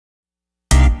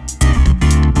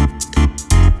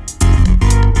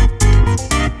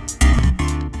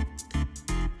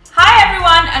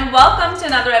welcome to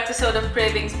another episode of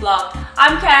Kravings vlog.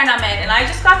 I'm Ahmed and I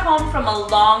just got home from a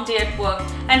long day at work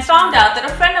and found out that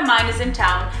a friend of mine is in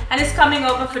town and is coming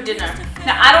over for dinner.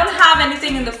 Now I don't have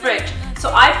anything in the fridge,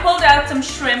 so I pulled out some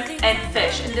shrimp and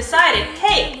fish and decided,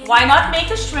 hey, why not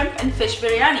make a shrimp and fish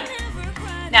biryani?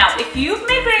 Now if you've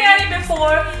made biryani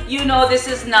before, you know this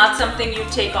is not something you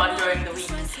take on during the week.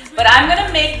 But I'm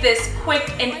gonna make this quick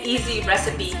and easy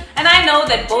recipe, and I know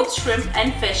that both shrimp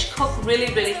and fish cook really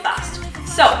fast.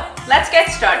 So let's get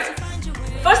started.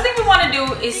 First thing we want to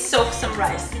do is soak some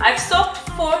rice. I've soaked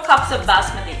 4 cups of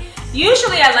basmati.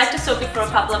 Usually I like to soak it for a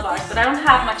couple of hours, but I don't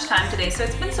have much time today, so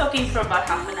it's been soaking for about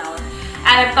half an hour.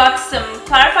 And I've got some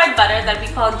clarified butter that we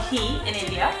call ghee in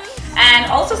India,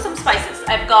 and also some spices.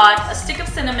 I've got a stick of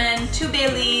cinnamon, 2 bay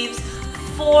leaves,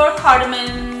 4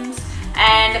 cardamoms,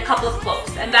 and a couple of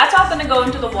cloves, and that's all going to go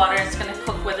into the water. It's going to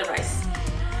cook with the rice.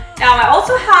 Now I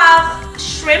also have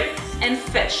shrimp and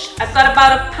fish. I've got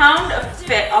about a pound of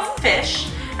fish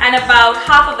and about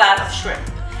half of that of shrimp,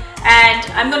 and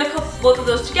I'm going to cook both of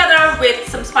those together with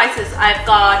some spices. I've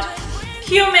got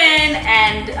cumin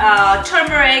and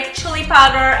turmeric, chili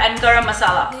powder, and garam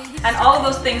masala, and all of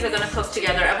those things are going to cook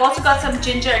together. I've also got some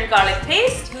ginger and garlic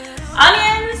paste,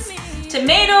 onions,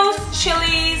 tomatoes,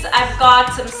 chilies. I've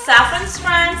got some saffron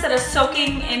strands that are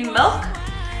soaking in milk,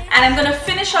 and I'm going to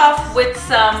finish off with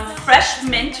some fresh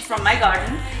mint from my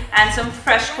garden and some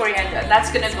fresh coriander.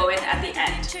 That's going to go in at the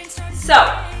end. So,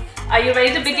 are you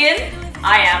ready to begin?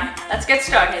 I am. Let's get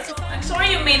started. I'm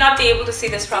sorry you may not be able to see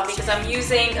this properly because I'm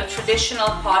using a traditional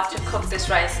pot to cook this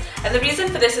rice. And the reason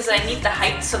for this is I need the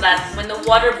height so that when the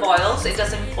water boils, it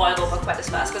doesn't boil over quite as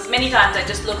fast. Because many times I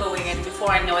just look away and before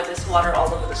I know it, there's water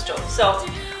all over the stove. So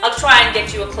I'll try and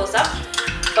get you a close-up.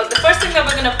 But the first thing that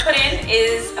we're going to put in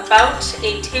is about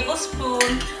a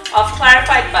tablespoon of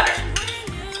clarified butter.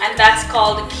 And that's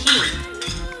called ghee.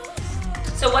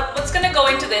 So what's going to go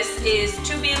into this is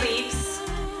 2 bay leaves,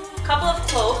 couple of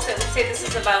cloves, I would say this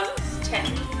is about 10,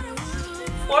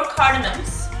 4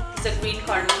 cardamoms, these are green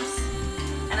cardamoms,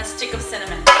 and a stick of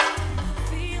cinnamon.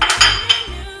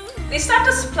 They start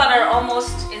to splutter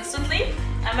almost instantly,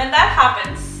 and when that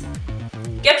happens,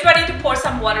 get ready to pour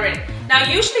some water in. Now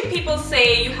usually people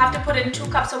say you have to put in 2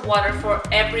 cups of water for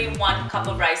every 1 cup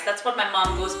of rice. That's what my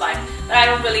mom goes by, but I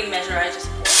don't really measure, I just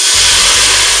pour.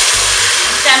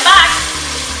 Stand back.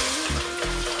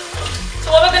 So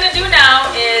what we're going to do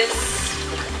now is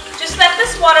just let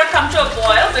this water come to a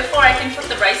boil before I can put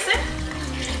the rice in.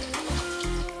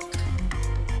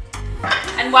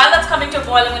 And while that's coming to a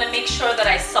boil, I'm going to make sure that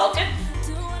I salt it.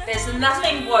 There's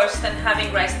nothing worse than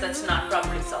having rice that's not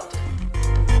properly salted.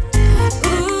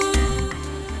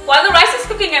 While the rice is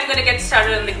cooking, I'm going to get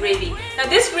started on the gravy. Now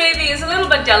this gravy is a little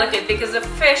bit delicate because the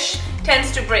fish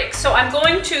tends to break. So I'm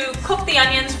going to cook the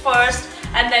onions first,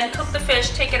 and then cook the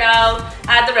fish, take it out,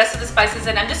 add the rest of the spices,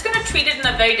 and I'm just going to treat it in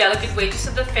a very delicate way just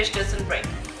so the fish doesn't break.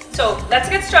 So let's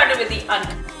get started with the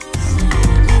onion.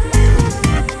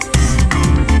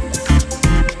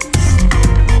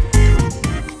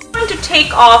 I'm going to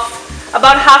take off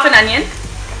about half an onion.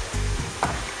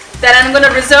 Then I'm going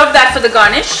to reserve that for the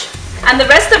garnish, and the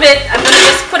rest of it I'm going to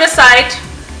just put aside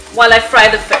while I fry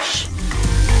the fish.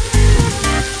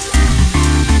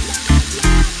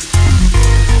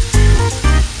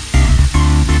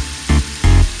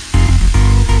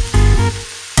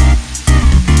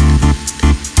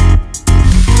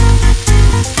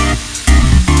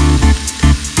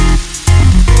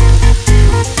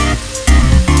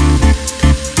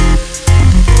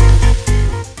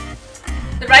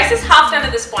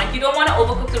 At this point, you don't want to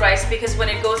overcook the rice because when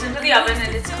it goes into the oven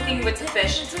and it's cooking with the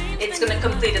fish, it's going to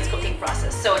complete its cooking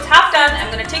process. So it's half done. I'm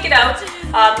going to take it out.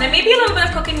 There may be a little bit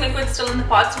of cooking liquid still in the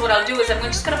pot, so what I'll do is I'm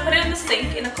just going to put it in the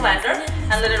sink in a colander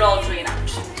and let it all drain out.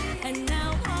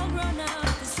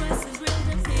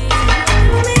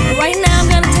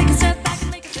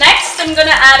 Next, I'm going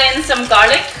to add in some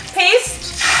garlic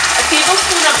paste, a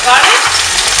tablespoon of garlic,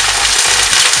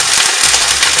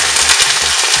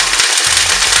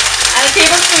 and a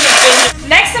tablespoon of ginger.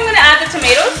 Next, I'm going to add the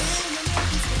tomatoes,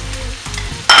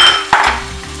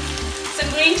 some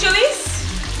green chilies,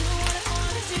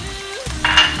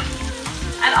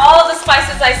 and all of the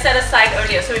spices I set aside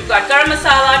earlier. So we've got garam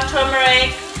masala,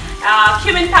 turmeric,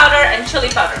 cumin powder, and chili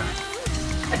powder.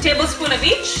 A tablespoon of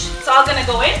each. It's all going to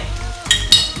go in.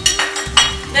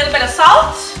 A little bit of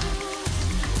salt.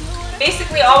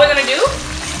 Basically, all we're going to do,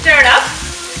 stir it up,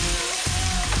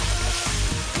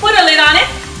 put a lid on it,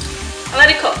 and let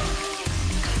it cook.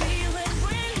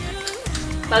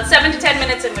 About 7 to 10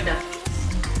 minutes and we're done.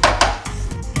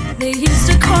 They used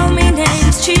to call me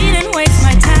names, cheat and waste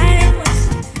my time.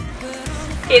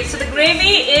 Okay, so the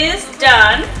gravy is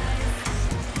done.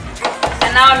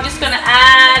 And now I'm just gonna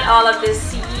add all of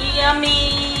this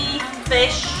yummy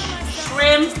fish,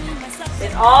 shrimp,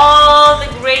 with all the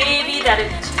gravy that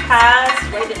it has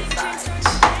right inside.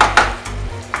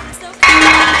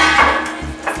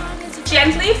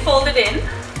 Gently fold it in.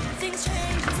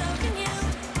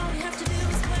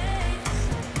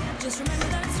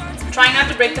 Try not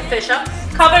to break the fish up.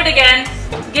 Cover it again.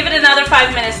 Give it another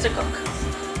 5 minutes to cook.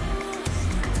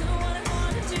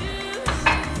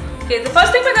 Okay, the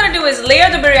first thing we're going to do is layer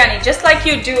the biryani just like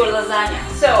you do a lasagna.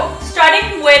 So,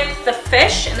 starting with the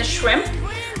fish and the shrimp,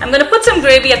 I'm going to put some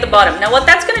gravy at the bottom. Now what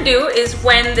that's going to do is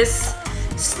when this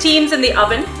steams in the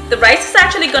oven, the rice is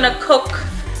actually going to cook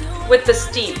with the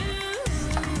steam.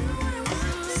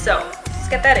 So, let's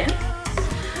get that in.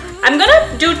 I'm going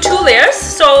to do 2 layers.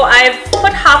 So I've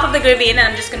put half of the gravy in and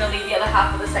I'm just going to leave the other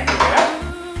half for the second layer.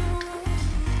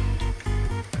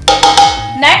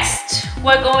 Next,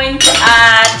 we're going to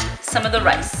add some of the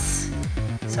rice.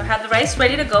 So I have the rice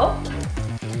ready to go.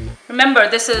 Remember,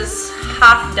 this is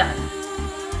half done.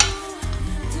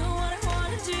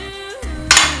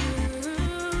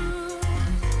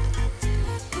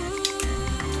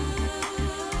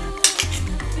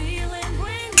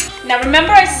 Now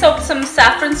remember, I soaked some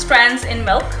saffron strands in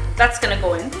milk. That's gonna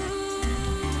go in.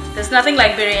 There's nothing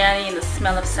like biryani and the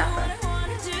smell of saffron.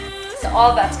 So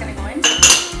all that's gonna go in.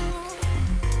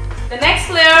 The next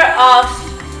layer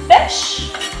of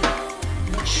fish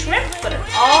and shrimp, put it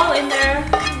all in there.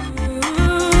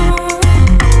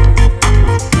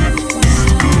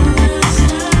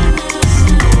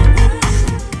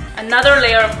 Another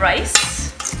layer of rice.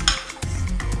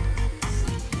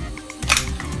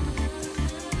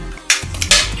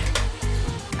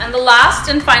 And the last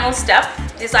and final step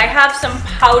is I have some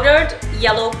powdered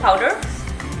yellow powder.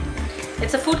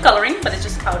 It's a food coloring, but it's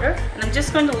just powder. And I'm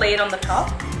just going to lay it on the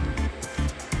top.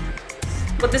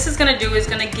 What this is going to do is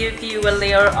going to give you a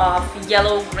layer of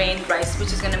yellow grained rice,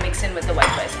 which is going to mix in with the white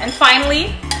rice. And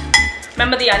finally,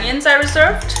 remember the onions I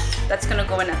reserved? That's going to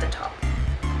go in at the top.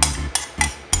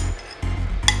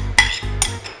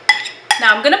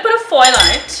 Now I'm going to put a foil on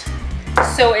it,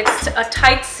 so it's a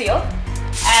tight seal.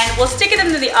 And we'll stick it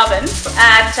into the oven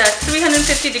at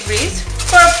 350 degrees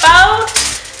for about,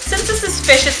 since this is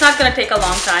fish, it's not going to take a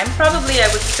long time. Probably I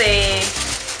would say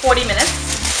 40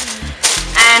 minutes.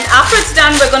 And after it's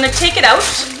done, we're going to take it out.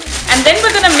 And then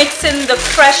we're going to mix in the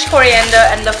fresh coriander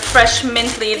and the fresh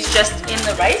mint leaves just in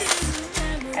the rice.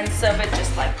 And serve it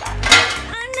just like that.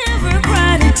 I never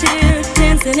cried a tear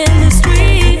dancing in the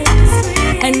street.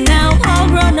 And now I'm all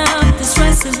grown up, the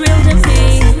stress is real to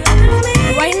me.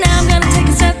 Right now I'm gonna take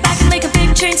a step back and make a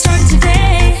big change start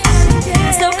today.